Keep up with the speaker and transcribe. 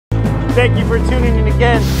Thank you for tuning in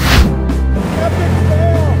again. Epic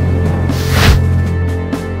fail.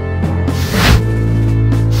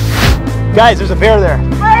 Guys, there's a bear there.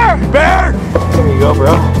 Bear! Bear! There you go,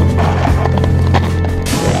 bro.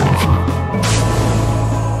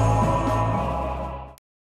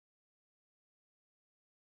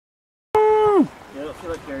 I don't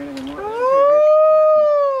feel like carrying anymore.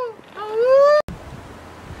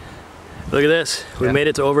 Look at this. We made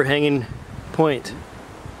it to overhanging point.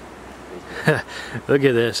 Look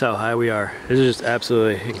at this, how high we are. This is just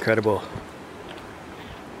absolutely incredible.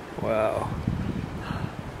 Wow.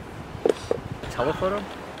 Telephoto?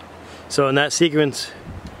 So in that sequence,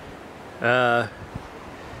 remember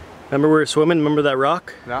we were swimming? Remember that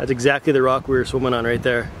rock? Yeah. That's exactly the rock we were swimming on right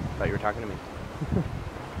there. I thought you were talking to me.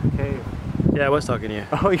 Okay. Yeah, I was talking to you.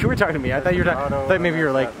 Oh, you were talking to me. I thought you were talking. I thought maybe you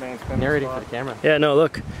were like narrating for the camera. Yeah, no,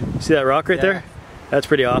 look. See that rock right there? That's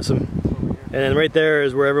pretty awesome. And then right there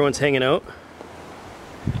is where everyone's hanging out.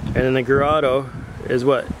 And then the grotto is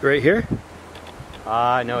what? Right here?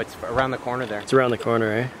 No, it's around the corner there. It's around the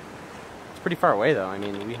corner, eh? It's pretty far away though. I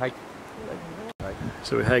mean, we hiked.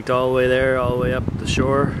 So we hiked all the way there, all the way up the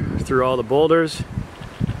shore, through all the boulders,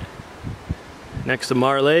 next to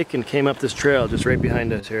Mar Lake, and came up this trail just right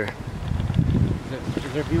behind us here.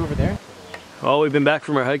 Is there a view over there? Oh, we've been back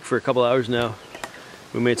from our hike for a couple hours now.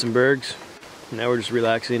 We made some bergs. Now we're just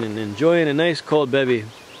relaxing and enjoying a nice cold bevy.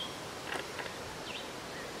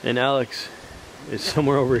 And Alex is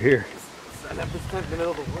somewhere over here. In the middle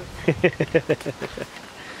of the woods.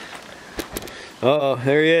 Uh-oh,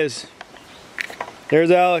 there he is. There's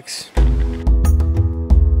Alex.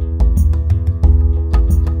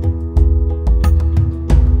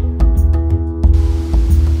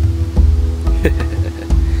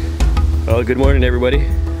 Well, good morning everybody.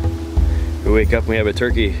 We wake up and we have a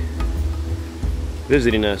turkey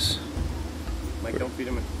visiting us. Mike, don't feed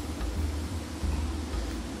him.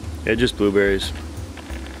 Yeah, just blueberries.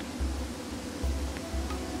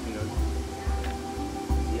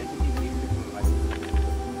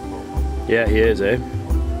 Yeah, he is, eh? He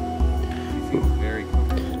seems very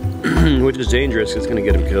comfortable. Which is dangerous, it's gonna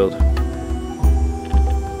get him killed.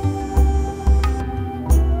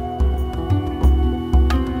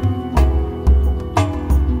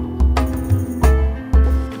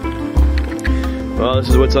 Well, this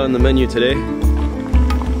is what's on the menu today.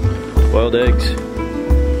 Boiled eggs.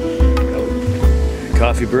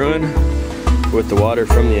 Coffee brewing with the water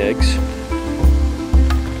from the eggs.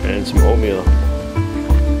 And some oatmeal. So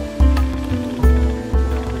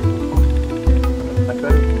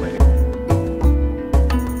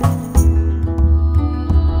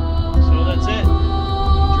that's it.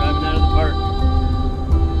 I'm driving out of the park.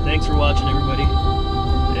 Thanks for watching, everybody.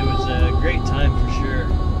 It was a great time for sure.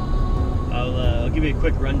 I'll give you a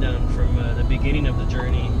quick rundown from the beginning of the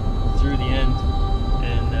journey through the end,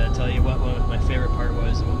 and tell you what my favorite part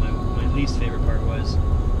was and what my least favorite part was.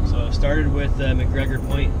 So I started with McGregor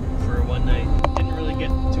Point for one night. Didn't really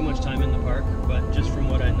get too much time in the park, but just from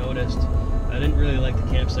what I noticed, I didn't really like the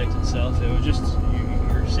campsite itself. It was just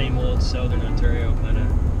your same old Southern Ontario kind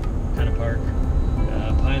of park.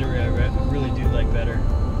 Pinery I really do like better,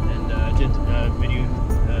 and I did video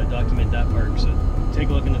document that park. So take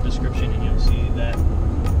a look in the description and you'll see that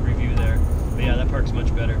review there. But yeah, that park's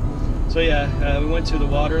much better. So yeah, we went to the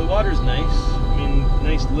water. The water's nice. I mean,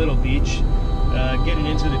 nice little beach. Getting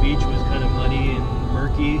into the beach was kind of muddy and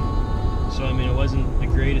murky. So I mean, it wasn't the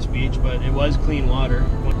greatest beach, but it was clean water.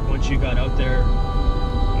 Once you got out there,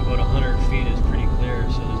 about 100 feet is pretty clear,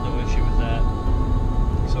 so there's no issue with that.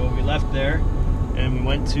 So we left there and we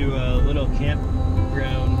went to a little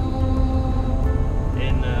campground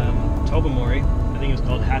in Tobermory. I think it was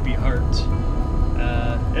called Happy Heart.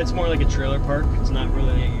 It's more like a trailer park. It's not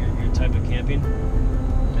really your type of camping.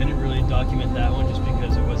 I didn't really document that one just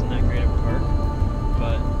because it wasn't that great of a park,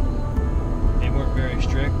 but they weren't very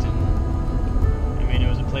strict, and I mean, it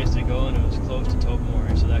was a place to go and it was close to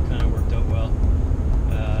Tobermory, so that kind of worked out well.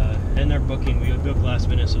 And they're booking, we booked last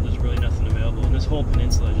minute, so there's really nothing available, and this whole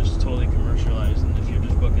peninsula is just totally commercialized, and if you're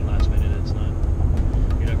just booking last minute, it's not,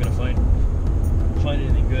 you're not going to find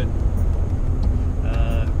anything good.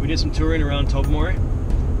 We did some touring around Tobermory.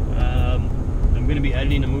 I'm going to be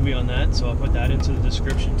editing a movie on that, so I'll put that into the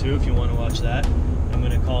description too if you want to watch that. I'm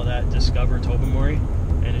going to call that Discover Tobermory,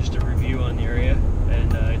 and it's just a review on the area.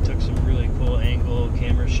 And I took some really cool angle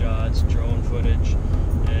camera shots, drone footage,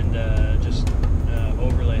 and just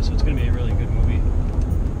overlay. So it's going to be a really good movie.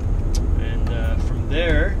 And from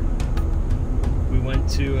there, we went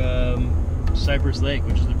to Cypress Lake,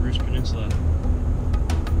 which is the Bruce Peninsula.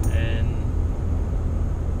 And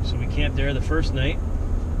so we camped there the first night.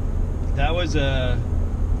 That was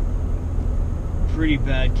pretty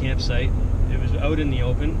bad campsite. It was out in the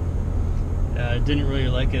open. Didn't really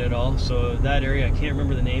like it at all. So that area, I can't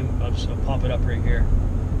remember the name. I'll pop it up right here.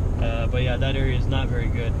 But yeah, that area is not very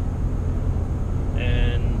good.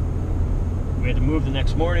 And we had to move the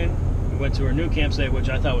next morning. We went to our new campsite, which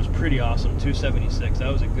I thought was pretty awesome, 276.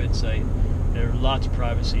 That was a good site. There were lots of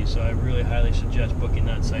privacy, so I really highly suggest booking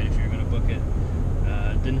that site if you're going to book it.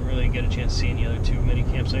 Didn't really get a chance to see any other too many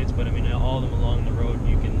campsites, but I mean, all of them along the road,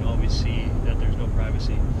 you can always see that there's no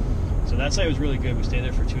privacy. So that site was really good. We stayed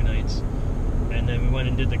there for 2 nights. And then we went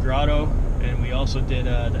and did the Grotto, and we also did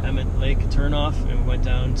the Emmett Lake turnoff, and we went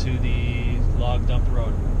down to the log dump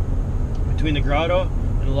road. Between the Grotto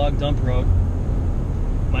and the log dump road,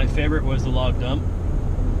 my favorite was the log dump.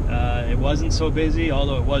 It wasn't so busy,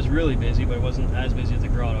 although it was really busy, but it wasn't as busy as the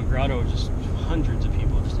Grotto. Grotto was just hundreds of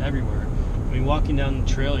people, just everywhere. I mean, walking down the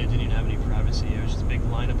trail, you didn't even have any privacy. It was just a big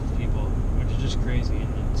lineup of people, which is just crazy.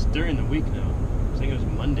 And it's during the week now. I think it was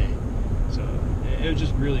Monday, so it was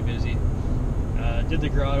just really busy. Did the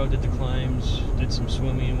Grotto, did the climbs, did some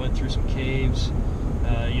swimming, went through some caves.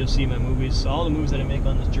 You'll see my movies, all the movies that I make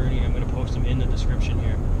on this journey. I'm going to post them in the description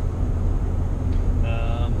here.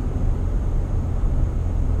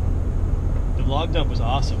 The log dump was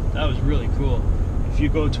awesome. That was really cool. If you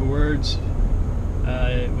go towards,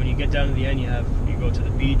 when you get down to the end, you go to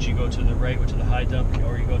the beach, you go to the right, which is the high dump,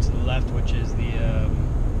 or you go to the left, which is the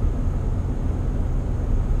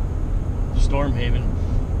Storm Haven.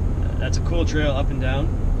 That's a cool trail up and down.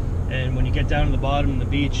 And when you get down to the bottom of the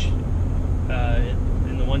beach,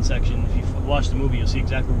 in the one section, if you watch the movie, you'll see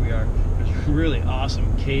exactly where we are. It's a really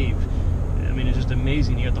awesome cave. I mean, it's just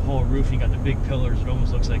amazing. You got the whole roof, you got the big pillars. It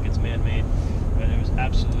almost looks like it's man-made, but it was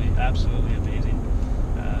absolutely amazing.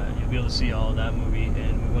 You'll be able to see all of that movie.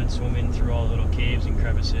 And we went swimming through all the little caves and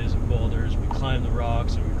crevices and boulders. We climbed the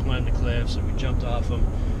rocks and we climbed the cliffs and we jumped off them.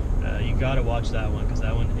 You got to watch that one because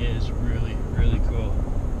that one is really cool.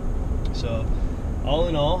 So, all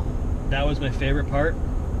in all, that was my favorite part.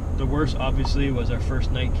 The worst, obviously, was our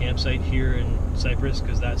first night campsite here in Cyprus,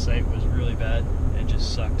 because that site was really bad. It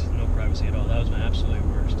just sucked. No privacy at all. That was my absolute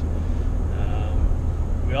worst.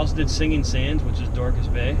 We also did Singing Sands, which is Dorcas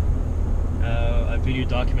Bay. I video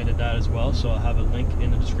documented that as well, so I'll have a link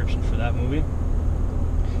in the description for that movie.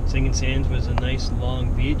 Singing Sands was a nice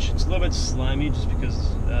long beach. It's a little bit slimy just because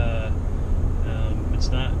it's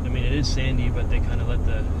not, I mean, it is sandy, but they kind of let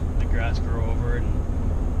the grass grow over,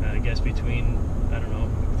 and I guess between, I don't know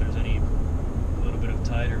if there's a little bit of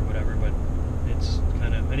tide or whatever, but it's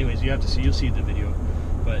kind of, anyways, you'll see the video.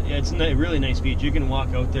 But yeah, it's a really nice beach. You can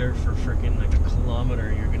walk out there for freaking like a kilometer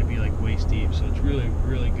and you're going to be like waist deep, so it's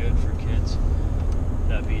really good for kids,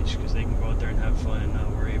 that beach, because they can go out there and have fun and not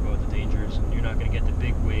worry about the dangers, and you're not going to get the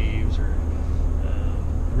big waves or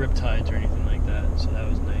riptides or anything like that, so that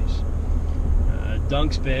was nice.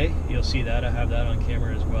 Dunks Bay, you'll see that. I have that on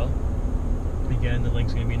camera as well. Again, the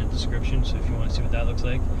link's going to be in the description, so if you want to see what that looks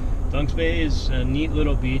like. Dunks Bay is a neat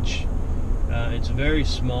little beach. It's very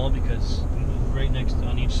small because right next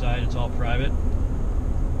on each side it's all private.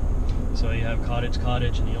 So you have cottage,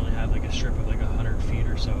 and you only have like a strip of like 100 feet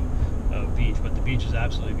or so of beach, but the beach is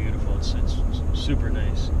absolutely beautiful. It's super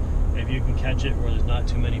nice. If you can catch it where there's not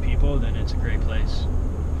too many people, then it's a great place.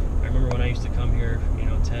 I remember when I used to come here,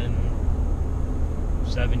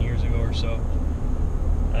 7 years ago or so,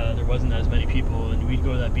 there wasn't as many people, and we'd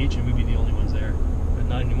go to that beach and we'd be the only ones there. But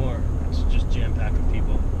not anymore. It's just jam-packed with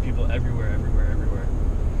people everywhere.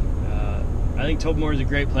 I think Tobermory is a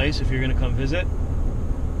great place if you're going to come visit.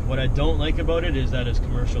 What I don't like about it is that it's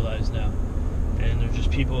commercialized now, and there's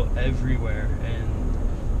just people everywhere,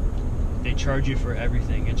 and they charge you for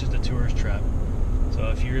everything. It's just a tourist trap. So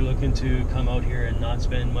if you're looking to come out here and not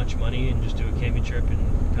spend much money and just do a camping trip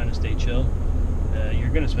and kind of stay chill, you're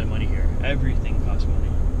going to spend money here. Everything costs money.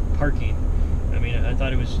 Parking. I mean, I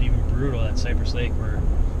thought it was even brutal at Cypress Lake, where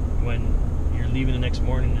when you're leaving the next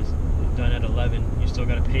morning, it's done at 11, you still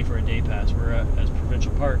got to pay for a day pass. Where as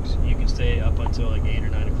provincial parks, you can stay up until like 8 or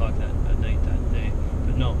 9 o'clock at night that day.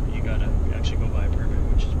 But no, you got to actually go buy a permit,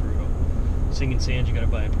 which is brutal. Singing Sands, you got to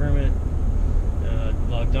buy a permit.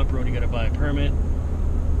 Log Dump Road, you got to buy a permit.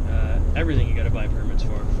 Everything you got to buy permits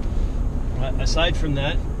for. Aside from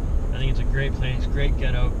that, I think it's a great place, great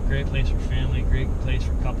get out, great place for family, great place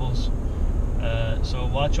for couples. So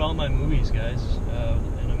watch all my movies, guys,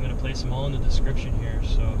 and I'm going to place them all in the description here,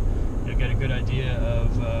 so you'll get a good idea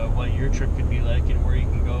of what your trip could be like and where you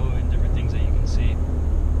can go and different things that you can see.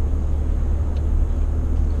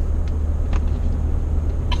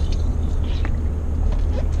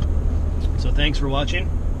 So thanks for watching,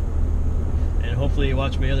 and hopefully you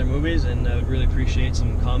watch my other movies, and I would really appreciate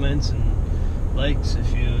some comments and likes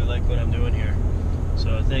if you like what I'm doing here.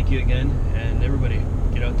 So thank you again, and everybody,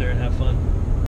 get out there and have fun.